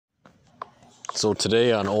So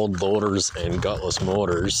today on Old Loaders and Gutless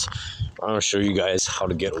Motors, I'm going to show you guys how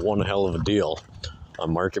to get one hell of a deal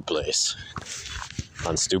on Marketplace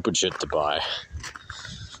on stupid shit to buy.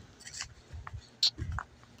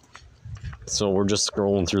 So we're just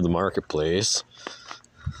scrolling through the Marketplace,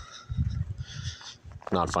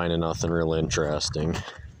 not finding nothing real interesting.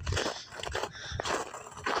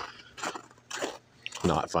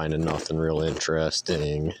 Not finding nothing real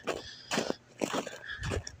interesting.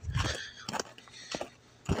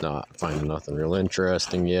 Not finding nothing real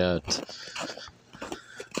interesting yet.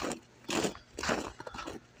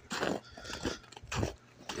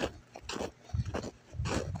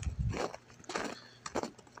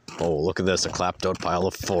 Oh, look at this, a clapped out pile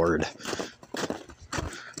of Ford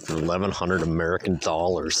for 1,100 American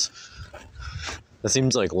dollars. That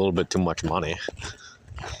seems like a little bit too much money.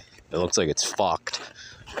 It looks like it's fucked.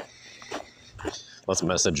 Let's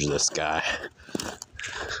message this guy.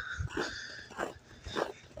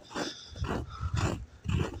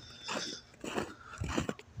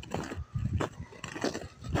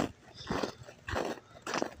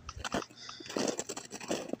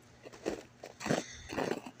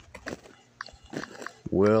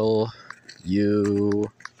 Will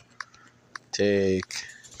you take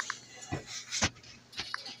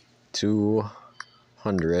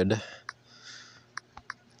 $200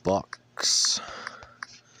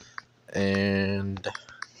 and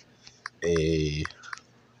a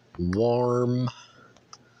warm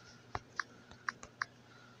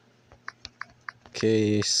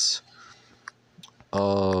case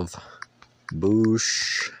of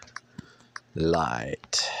Busch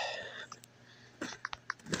Light?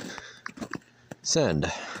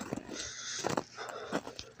 Send.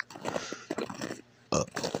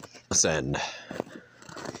 Send.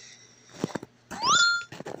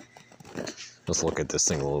 Let's look at this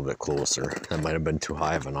thing a little bit closer. That might have been too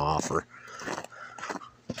high of an offer.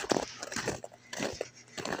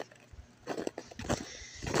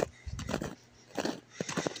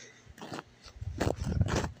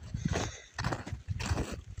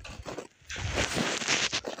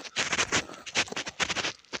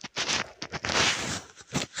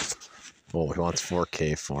 Oh, he wants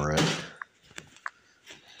 4K for it.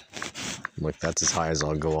 Like, that's as high as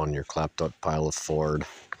I'll go on your clapped up pile of Ford.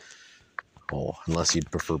 Oh, unless you'd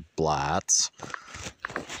prefer Blatz.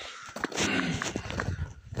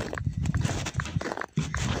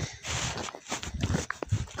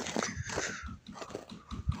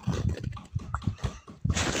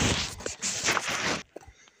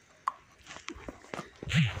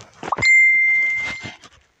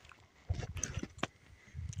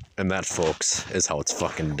 And that, folks, is how it's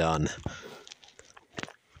fucking done.